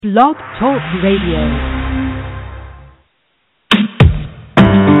Blog Talk Radio.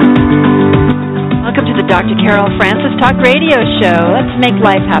 Welcome to the Dr. Carol Francis Talk Radio Show. Let's make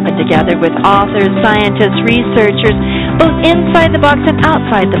life happen together with authors, scientists, researchers, both inside the box and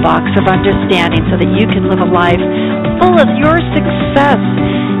outside the box of understanding so that you can live a life full of your success,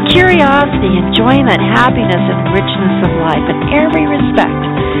 curiosity, enjoyment, happiness, and richness of life in every respect.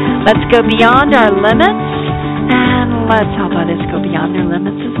 Let's go beyond our limits, and let's help others go beyond their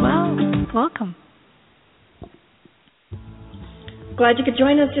limits as well. Welcome. Glad you could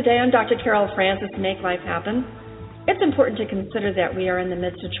join us today on Dr. Carol Francis Make Life Happen. It's important to consider that we are in the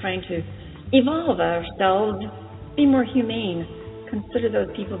midst of trying to evolve ourselves, be more humane, consider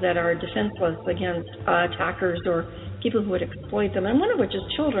those people that are defenseless against attackers or people who would exploit them, and one of which is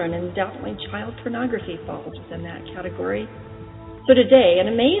children, and definitely child pornography falls within that category. So today,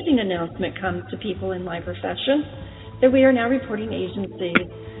 an amazing announcement comes to people in my profession that we are now reporting agencies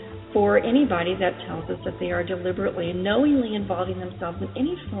for anybody that tells us that they are deliberately and knowingly involving themselves in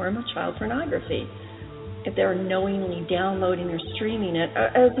any form of child pornography. If they're knowingly downloading or streaming it,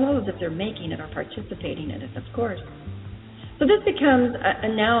 as well as if they're making it or participating in it, of course. So this becomes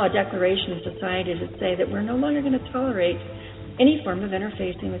now a declaration of society to say that we're no longer going to tolerate any form of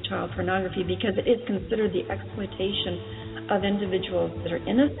interfacing with child pornography because it is considered the exploitation of individuals that are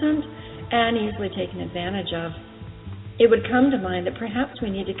innocent and easily taken advantage of. It would come to mind that perhaps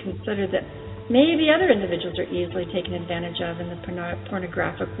we need to consider that maybe other individuals are easily taken advantage of in the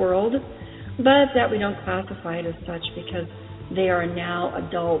pornographic world, but that we don't classify it as such because they are now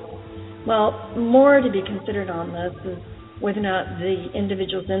adults. Well, more to be considered on this is whether or not the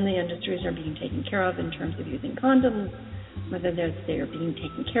individuals in the industries are being taken care of in terms of using condoms, whether they are being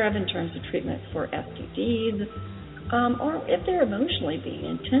taken care of in terms of treatment for STDs, or if they're emotionally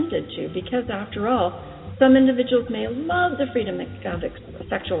being intended to, because after all, some individuals may love the freedom of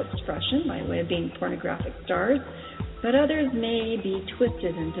sexual expression by way of being pornographic stars, but others may be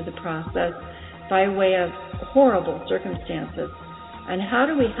twisted into the process by way of horrible circumstances. And how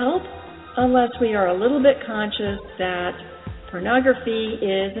do we help? Unless we are a little bit conscious that pornography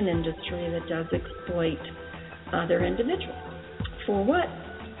is an industry that does exploit other individuals. For what?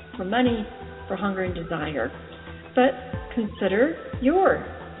 For money, for hunger and desire. But consider your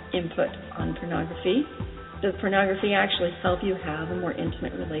input on pornography. Does pornography actually help you have a more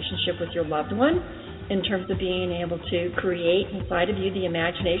intimate relationship with your loved one in terms of being able to create inside of you the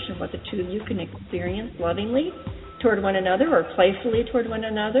imagination of what the two of you can experience lovingly toward one another or playfully toward one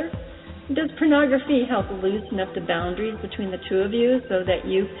another? Does pornography help loosen up the boundaries between the two of you so that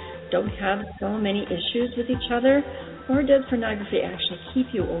you don't have so many issues with each other? Or does pornography actually keep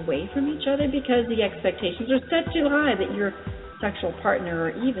you away from each other because the expectations are set too high that your sexual partner or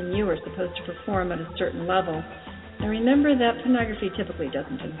even you are supposed to perform at a certain level? And remember that pornography typically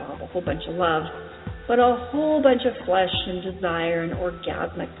doesn't involve a whole bunch of love, but a whole bunch of flesh and desire and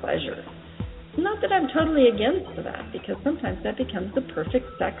orgasmic pleasure. Not that I'm totally against that, because sometimes that becomes the perfect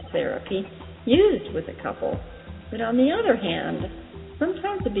sex therapy used with a couple. But on the other hand,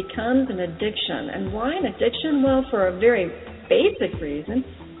 sometimes it becomes an addiction. And why an addiction? Well, for a very basic reason,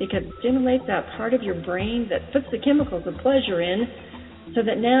 because it stimulates that part of your brain that puts the chemicals of pleasure in, so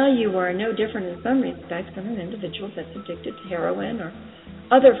that now you are no different in some respects than an individual that's addicted to heroin or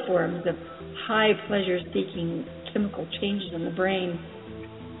other forms of high pleasure-seeking chemical changes in the brain.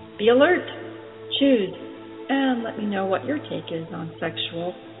 Be alert, choose, and let me know what your take is on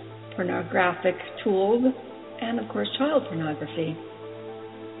sexual pornographic tools and, of course, child pornography.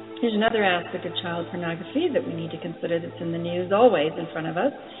 Here's another aspect of child pornography that we need to consider that's in the news always in front of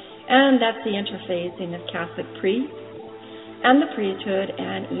us, and that's the interfacing of Catholic priests and the priesthood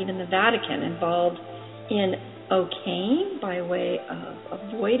and even the Vatican involved in okaying by way of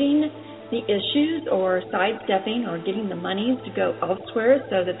avoiding the issues or sidestepping or getting the monies to go elsewhere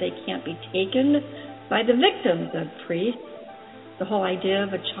so that they can't be taken by the victims of priests. The whole idea of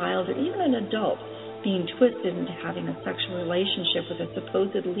a child or even an adult being twisted into having a sexual relationship with a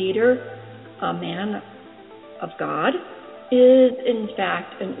supposed leader, a man of God, is in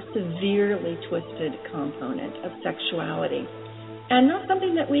fact a severely twisted component of sexuality and not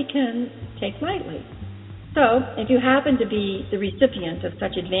something that we can take lightly. So if you happen to be the recipient of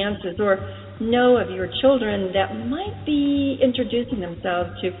such advances or know of your children that might be introducing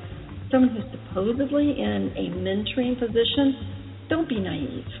themselves to someone who's supposedly in a mentoring position, don't be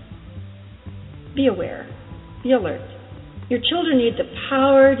naive. Be aware. Be alert. Your children need the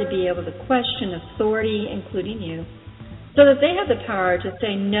power to be able to question authority, including you, so that they have the power to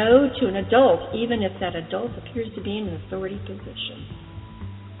say no to an adult, even if that adult appears to be in an authority position.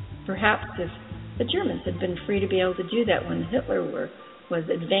 Perhaps if the Germans had been free to be able to do that when Hitler was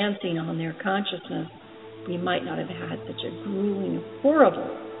advancing on their consciousness, we might not have had such a grueling, horrible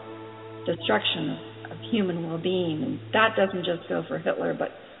destruction of human well-being. And that doesn't just go for Hitler, but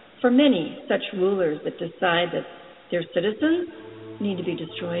for many such rulers that decide that their citizens need to be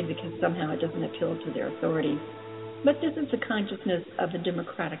destroyed because somehow it doesn't appeal to their authority. But this is the consciousness of a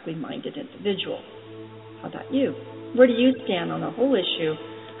democratically minded individual. How about you? Where do you stand on the whole issue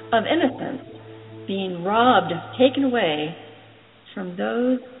of innocence being robbed, taken away from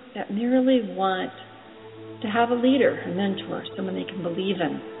those that merely want to have a leader, a mentor, someone they can believe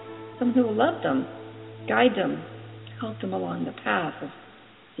in, someone who will love them, guide them, help them along the path of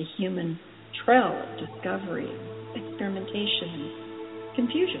the human trail of discovery, experimentation, and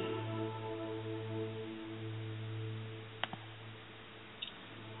confusion?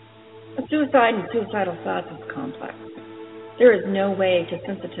 Suicide and suicidal thoughts is complex. There is no way to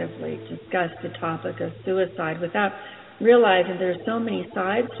sensitively discuss the topic of suicide without realizing there are so many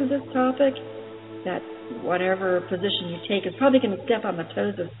sides to this topic that whatever position you take is probably going to step on the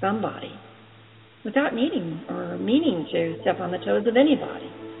toes of somebody without needing or meaning to step on the toes of anybody.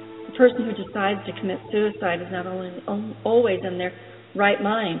 The person who decides to commit suicide is not only always in their right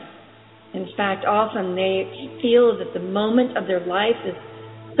mind. In fact, often they feel that the moment of their life is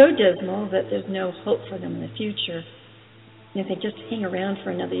so dismal that there's no hope for them in the future. And if they just hang around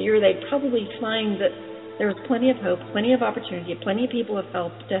for another year, they'd probably find that there's plenty of hope, plenty of opportunity, plenty of people of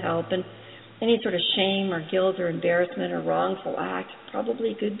help to help, and any sort of shame or guilt or embarrassment or wrongful act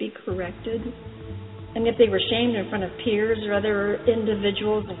probably could be corrected. And if they were shamed in front of peers or other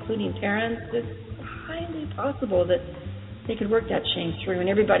individuals, including parents, it's highly possible that they could work that shame through and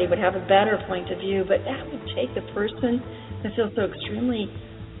everybody would have a better point of view. But that would take the person that feels so extremely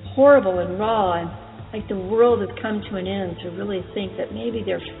horrible and raw and like the world has come to an end to really think that maybe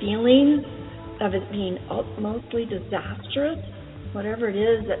their feelings of it being mostly disastrous, whatever it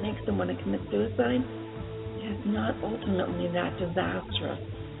is that makes them want to commit suicide, is not ultimately that disastrous.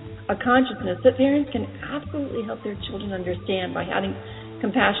 A consciousness that parents can absolutely help their children understand by having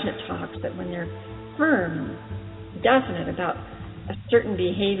compassionate talks, that when they're firm and definite about a certain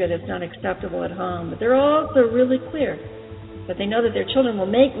behavior that's not acceptable at home, but they're also really clear that they know that their children will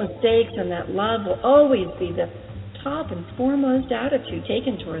make mistakes and that love will always be the top and foremost attitude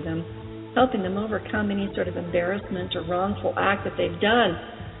taken toward them, helping them overcome any sort of embarrassment or wrongful act that they've done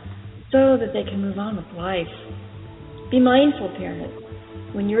so that they can move on with life. Be mindful, parents,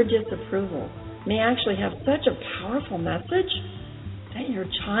 when your disapproval may actually have such a powerful message that your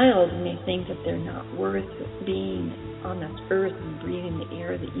child may think that they're not worth being on this earth and breathing the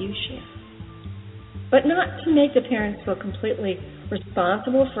air that you share. But not to make the parents feel completely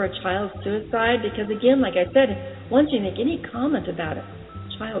responsible for a child's suicide, because again, like I said, once you make any comment about a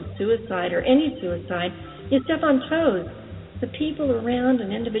child's suicide or any suicide, you step on toes. The people around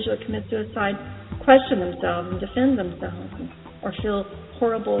an individual that commits suicide question themselves and defend themselves or feel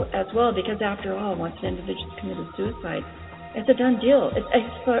horrible as well, because after all, once an individual's committed suicide, it's a done deal. It's a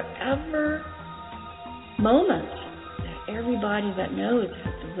forever moment that everybody that knows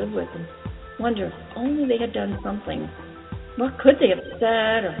has to live with and wonder if only they had done something. What could they have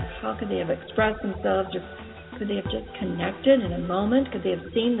said, or how could they have expressed themselves, or could they have just connected in a moment? Could they have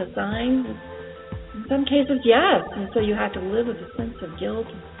seen the signs? In some cases, yes. And so you have to live with a sense of guilt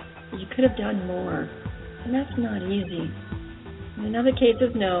that you could have done more. And that's not easy. And in other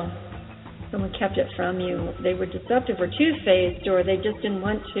cases, no. Someone kept it from you. They were deceptive or two-faced, or they just didn't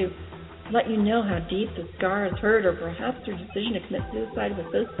want to let you know how deep the scars hurt, or perhaps their decision to commit suicide was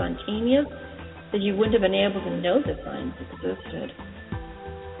so spontaneous that you wouldn't have been able to know the signs existed.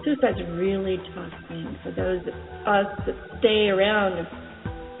 Suicide's a really tough thing for those of us that stay around and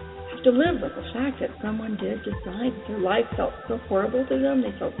have to live with the fact that someone did decide that their life felt so horrible to them,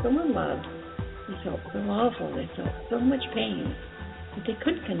 they felt so unloved, they felt so awful, they felt so much pain that they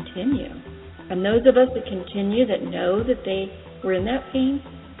couldn't continue. And those of us that continue, that know that they were in that pain,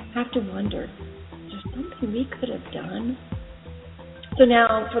 have to wonder, is there something we could have done? So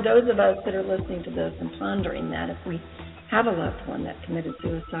now, for those of us that are listening to this and pondering that, if we have a loved one that committed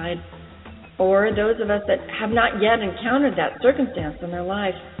suicide, or those of us that have not yet encountered that circumstance in their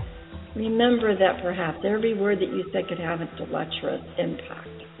life, remember that perhaps every word that you said could have a deleterious impact.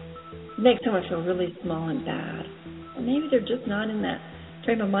 It makes someone feel really small and bad. Or maybe they're just not in that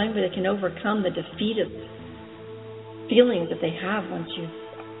frame of mind where they can overcome the defeatist feelings that they have once you've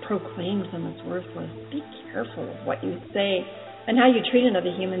proclaimed them as worthless. Be careful of what you say and how you treat another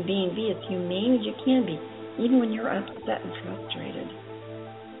human being. Be as humane as you can be, even when you're upset and frustrated.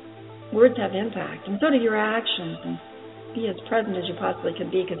 Words have impact, and so do your actions. And be as present as you possibly can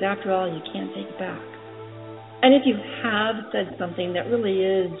be, because after all, you can't take it back. And if you have said something that really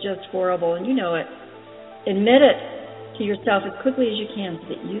is just horrible and you know it, admit it to yourself as quickly as you can so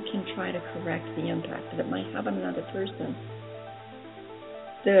that you can try to correct the impact that it might have on another person.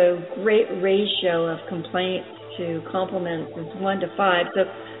 The great ratio of complaints to compliments is 1 to 5. So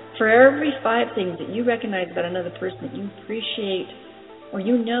for every 5 things that you recognize about another person that you appreciate or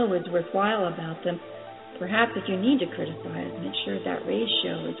you know is worthwhile about them, perhaps if you need to criticize, make sure that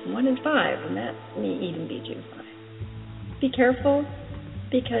ratio is 1 in 5, and that may even be too high. Be careful,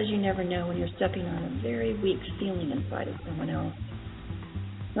 because you never know when you're stepping on a very weak feeling inside of someone else.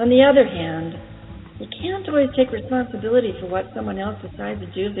 On the other hand, you can't always take responsibility for what someone else decides to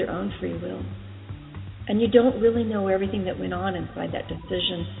do of their own free will. And you don't really know everything that went on inside that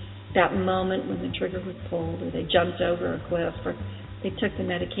decision, that moment when the trigger was pulled, or they jumped over a cliff, or they took the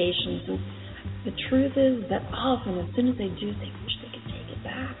medications. And the truth is that often, as soon as they do, they wish they could take it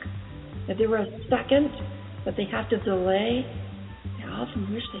back. If there were a second that they have to delay, they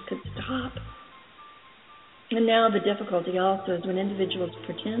often wish they could stop. And now the difficulty also is when individuals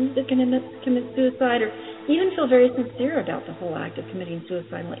pretend they can commit suicide or even feel very sincere about the whole act of committing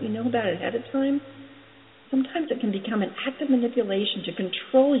suicide and let you know about it ahead of time. Sometimes it can become an act of manipulation to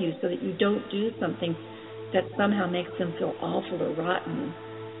control you so that you don't do something that somehow makes them feel awful or rotten.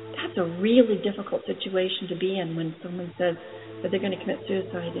 That's a really difficult situation to be in when someone says that they're going to commit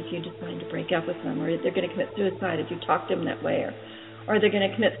suicide if you decide to break up with them, or they're going to commit suicide if you talk to them that way, or they're going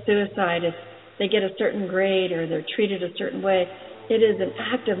to commit suicide if they get a certain grade or they're treated a certain way. It is an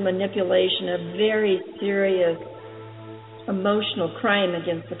act of manipulation, a very serious emotional crime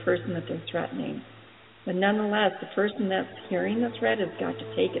against the person that they're threatening. But nonetheless, the person that's hearing the threat has got to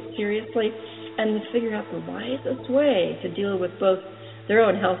take it seriously and figure out the wisest way to deal with both their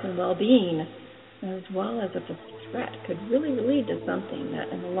own health and well-being, as well as if the threat could really lead to something that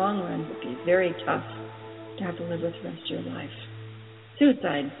in the long run would be very tough to have to live with the rest of your life.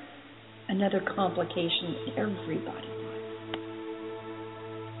 Suicide, another complication in everybody's life.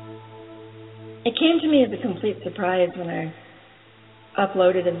 It came to me as a complete surprise when I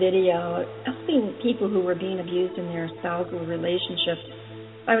uploaded a video helping people who were being abused in their spousal relationships.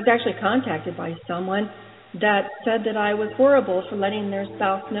 I was actually contacted by someone that said that I was horrible for letting their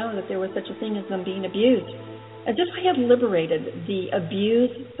spouse know that there was such a thing as them being abused, as if I had liberated the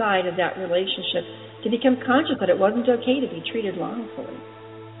abused side of that relationship to become conscious that it wasn't okay to be treated wrongfully.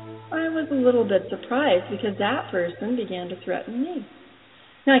 I was a little bit surprised because that person began to threaten me.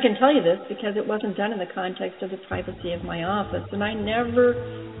 Now, I can tell you this because it wasn't done in the context of the privacy of my office, and I never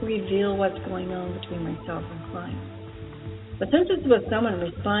reveal what's going on between myself and clients. But since this was someone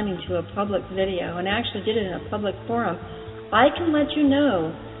responding to a public video and actually did it in a public forum, I can let you know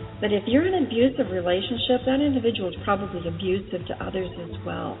that if you're in an abusive relationship, that individual is probably abusive to others as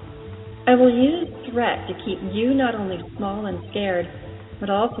well. I will use threat to keep you not only small and scared, but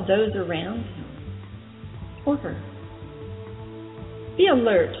also those around him or her. Be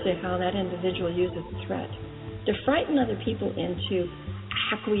alert to how that individual uses threat to frighten other people into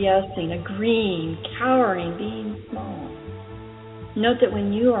acquiescing, agreeing, cowering, being small. Note that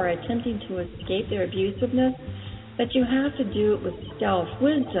when you are attempting to escape their abusiveness, that you have to do it with stealth,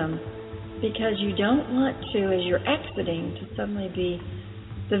 wisdom, because you don't want to, as you're exiting, to suddenly be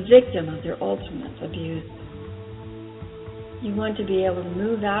the victim of their ultimate abuse. You want to be able to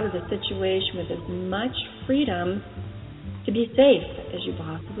move out of the situation with as much freedom to be safe as you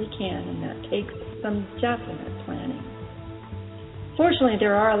possibly can, and that takes some definite planning. Fortunately,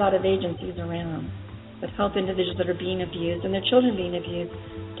 there are a lot of agencies around that help individuals that are being abused and their children being abused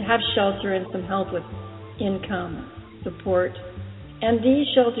to have shelter and some help with income, support. And these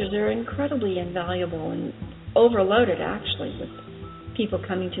shelters are incredibly invaluable and overloaded, actually, with people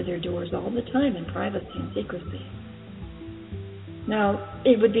coming to their doors all the time in privacy and secrecy. Now,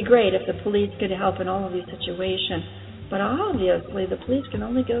 it would be great if the police could help in all of these situations, but obviously the police can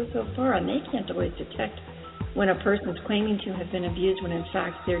only go so far, and they can't always detect when a person's claiming to have been abused when in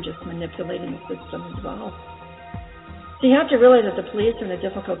fact they're just manipulating the system as well. So you have to realize that the police are in a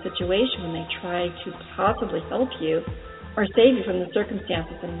difficult situation when they try to possibly help you or save you from the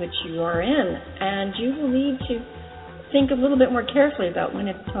circumstances in which you are in, and you will need to think a little bit more carefully about when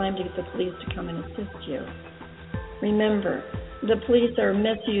it's time to get the police to come and assist you. Remember, the police are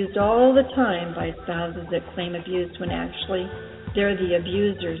misused all the time by spouses that claim abuse when actually they're the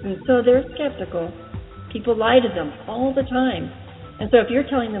abusers, and so they're skeptical. People lie to them all the time. And so if you're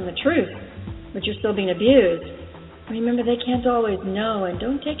telling them the truth, but you're still being abused, remember they can't always know, and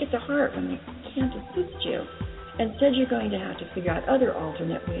don't take it to heart when they can't assist you. Instead, you're going to have to figure out other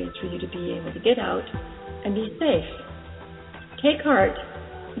alternate ways for you to be able to get out and be safe. Take heart.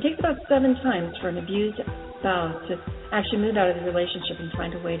 It takes about 7 times for an abused spouse to actually move out of the relationship and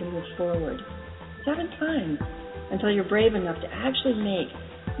find a way to move forward. 7 times until you're brave enough to actually make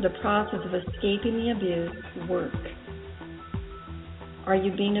the process of escaping the abuse work. Are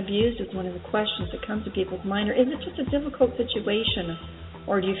you being abused is one of the questions that comes to people's mind, or is it just a difficult situation?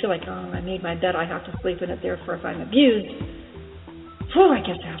 Or do you feel like, I made my bed, I have to sleep in it, therefore if I'm abused, I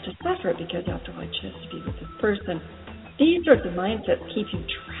guess I have to suffer it because after all I chose to be with this person. These sorts of mindsets keep you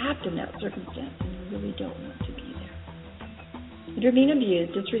trapped in that circumstance and you really don't want to be there. If you're being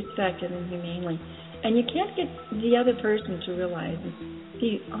abused, disrespected, inhumanely, and you can't get the other person to realize and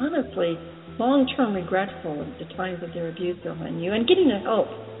be honestly long-term regretful of the times of their abuse on you and getting the help,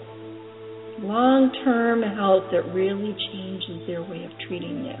 long-term help that really changes their way of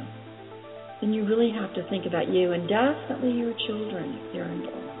treating you, then you really have to think about you and definitely your children if they're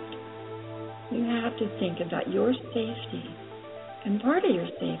involved. You have to think about your safety. And part of your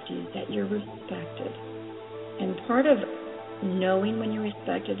safety is that you're respected. And part of knowing when you're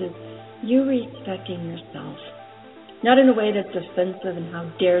respected is you respecting yourself. Not in a way that's defensive and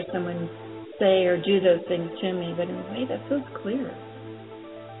how dare someone say or do those things to me, but in a way that feels clear.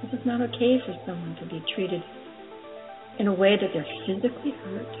 This is not okay for someone to be treated in a way that they're physically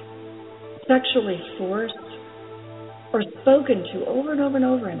hurt, sexually forced, or spoken to over and over and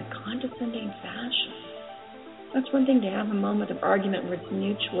over in a condescending fashion. That's one thing to have a moment of argument where it's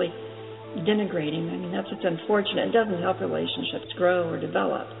mutually denigrating. That's what's unfortunate. It doesn't help relationships grow or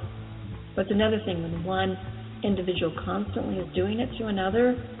develop. But it's another thing when one individual constantly is doing it to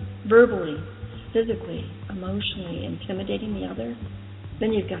another, verbally, physically, emotionally intimidating the other,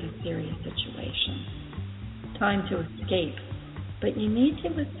 then you've got a serious situation. Time to escape. But you need to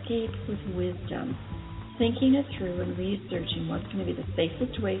escape with wisdom, thinking it through and researching what's going to be the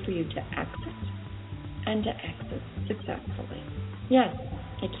safest way for you to exit and to exit successfully. Yes,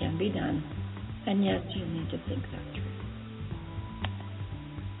 it can be done. And yes, you need to think that through.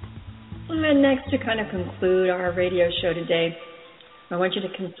 And next, to kind of conclude our radio show today, I want you to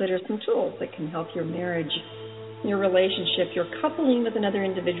consider some tools that can help your marriage, your relationship, your coupling with another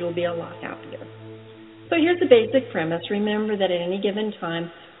individual be a lot happier. So here's the basic premise. Remember that at any given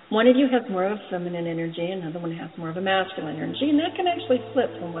time, one of you has more of a feminine energy, another one has more of a masculine energy, and that can actually flip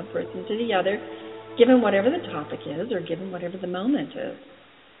from one person to the other, given whatever the topic is or given whatever the moment is.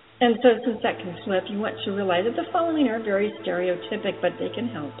 And so since that can flip, you want to realize that the following are very stereotypic, but they can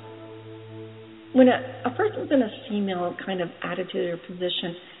help. When a person's in a female kind of attitude or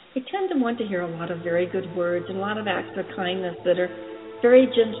position, they tend to want to hear a lot of very good words and a lot of acts of kindness that are very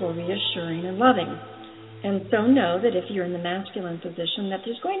gentle, reassuring, and loving. And so know that if you're in the masculine position, that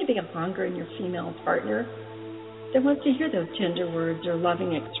there's going to be a hunger in your female partner that wants to hear those tender words or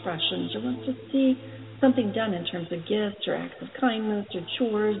loving expressions, or wants to see something done in terms of gifts or acts of kindness or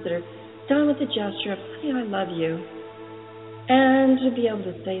chores that are done with a gesture of, hey, I love you. And to be able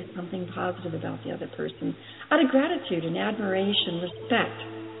to say something positive about the other person out of gratitude and admiration, respect,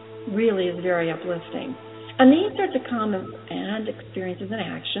 really is very uplifting. And these sorts of comments and experiences and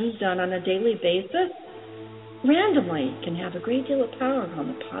actions done on a daily basis randomly can have a great deal of power on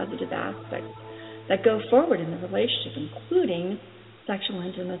the positive aspects that go forward in the relationship, including sexual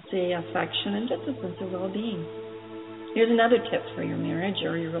intimacy, affection, and just a sense of well-being. Here's another tip for your marriage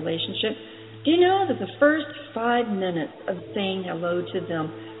or your relationship. Do you know that the first 5 minutes of saying hello to them,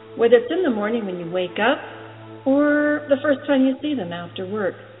 whether it's in the morning when you wake up or the first time you see them after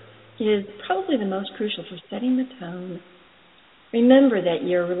work, is probably the most crucial for setting the tone? Remember that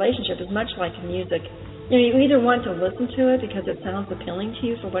your relationship is much like music. You either want to listen to it because it sounds appealing to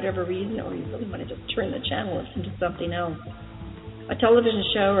you for whatever reason, or you really want to just turn the channel and listen to something else. A television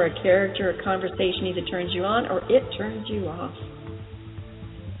show or a character or conversation either turns you on or it turns you off.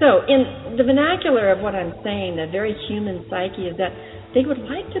 So in the vernacular of what I'm saying, the very human psyche is that they would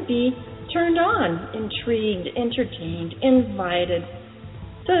like to be turned on, intrigued, entertained, invited,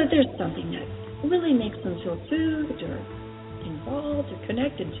 so that there's something that really makes them feel soothed or involved or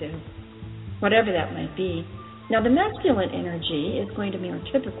connected to, whatever that might be. Now, the masculine energy is going to more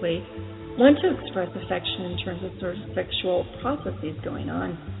typically want to express affection in terms of sort of sexual processes going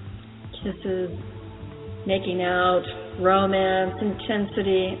on. Kisses, making out, romance,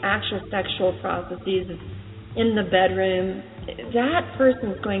 intensity, actual sexual processes in the bedroom. That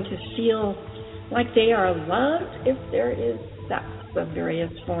person's going to feel like they are loved if there is sex of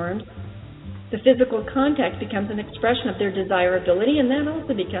various forms. The physical contact becomes an expression of their desirability, and that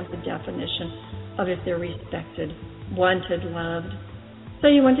also becomes a definition of if they're respected, wanted, loved. So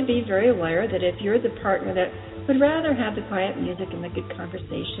you want to be very aware that if you're the partner that would rather have the quiet music and the good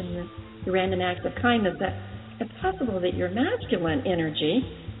conversation, the random acts of kindness, that it's possible that your masculine energy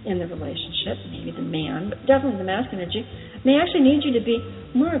in the relationship, maybe the man, but definitely the masculine energy, may actually need you to be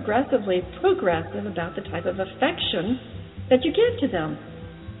more aggressively progressive about the type of affection that you give to them.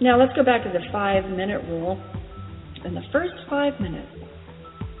 Now, let's go back to the 5-minute rule. In the first 5 minutes,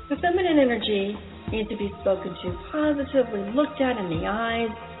 the feminine energy needs to be spoken to positively, looked at in the eyes,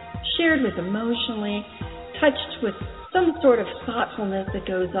 shared with emotionally, touched with some sort of thoughtfulness that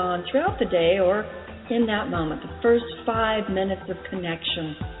goes on throughout the day or in that moment. The first 5 minutes of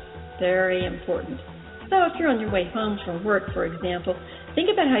connection, very important. So if you're on your way home from work, for example,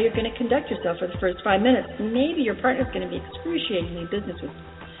 think about how you're going to conduct yourself for the first 5 minutes. Maybe your partner's going to be excruciatingly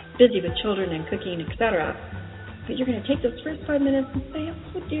busy with children and cooking, etc. But you're going to take those first 5 minutes and say,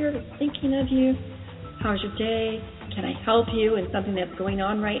 "Oh, dear, I'm thinking of you. How's your day? Can I help you in something that's going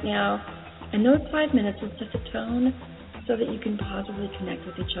on right now?" And those 5 minutes will set the tone so that you can positively connect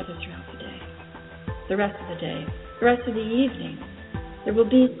with each other throughout the day. The rest of the day, the rest of the evening, there will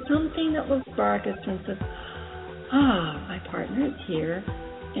be something that will spark a sense of, my partner is here,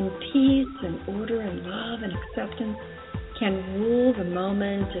 and peace and order and love and acceptance can rule the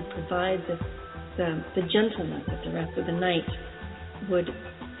moment and provide the gentleness that the rest of the night would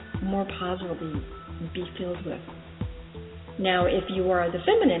more positively be filled with. Now, if you are the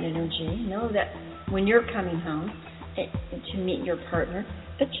feminine energy, know that when you're coming home to meet your partner,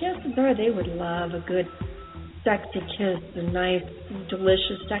 the chances are they would love a good sexy kiss, a nice,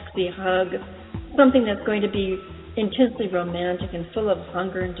 delicious, sexy hug, something that's going to be intensely romantic and full of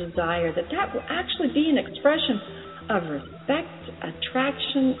hunger and desire, that will actually be an expression of respect,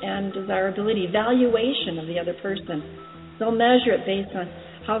 attraction, and desirability, valuation of the other person. They'll measure it based on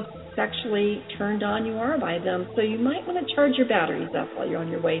how sexually turned on you are by them, so you might want to charge your batteries up while you're on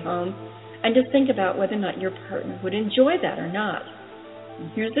your way home and just think about whether or not your partner would enjoy that or not.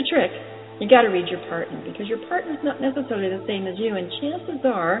 And here's the trick. You got to read your partner, because your partner's not necessarily the same as you, and chances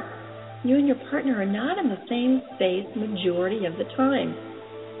are you and your partner are not in the same space majority of the time.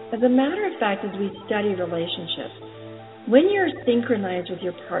 As a matter of fact, as we study relationships, when you're synchronized with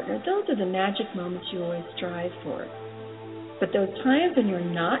your partner, those are the magic moments you always strive for. But those times when you're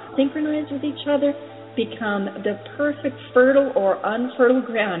not synchronized with each other become the perfect fertile or unfertile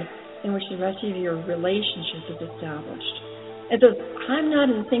ground in which the rest of your relationship is established. And those I'm not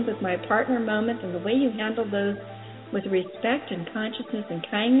in sync with my partner moments, and the way you handle those with respect and consciousness and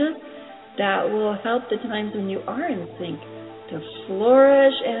kindness, that will help the times when you are in sync to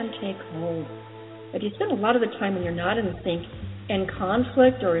flourish and take hold. If you spend a lot of the time when you're not in sync in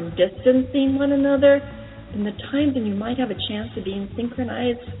conflict or in distancing one another, then the times when you might have a chance to be in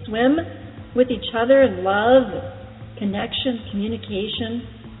synchronized swim with each other in love, connection, communication,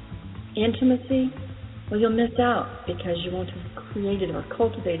 intimacy, well, you'll miss out because you won't have created or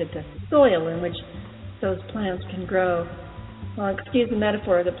cultivated the soil in which those plants can grow. Well, excuse the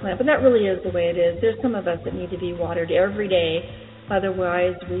metaphor of the plant, but that really is the way it is. There's some of us that need to be watered every day.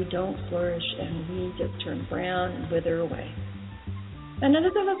 Otherwise, we don't flourish and we just turn brown and wither away. And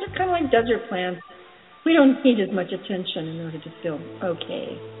others of us are kind of like desert plants. We don't need as much attention in order to feel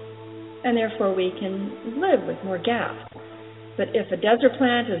okay. And therefore, we can live with more gaps. But if a desert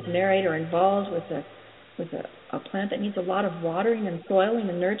plant is married or involved with a plant that needs a lot of watering and soiling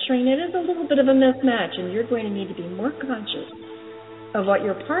and nurturing, it is a little bit of a mismatch, and you're going to need to be more conscious of what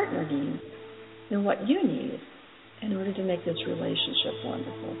your partner needs than what you need in order to make this relationship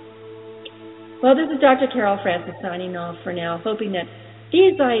wonderful. Well, this is Dr. Carol Francis signing off for now, hoping that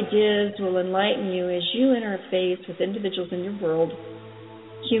these ideas will enlighten you as you interface with individuals in your world,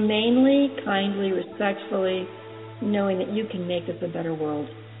 humanely, kindly, respectfully, knowing that you can make this a better world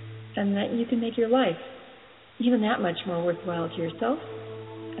and that you can make your life even that much more worthwhile to yourself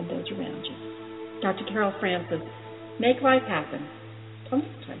and those around you. Dr. Carol Francis, make life happen. Till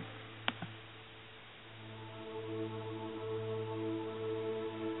next time.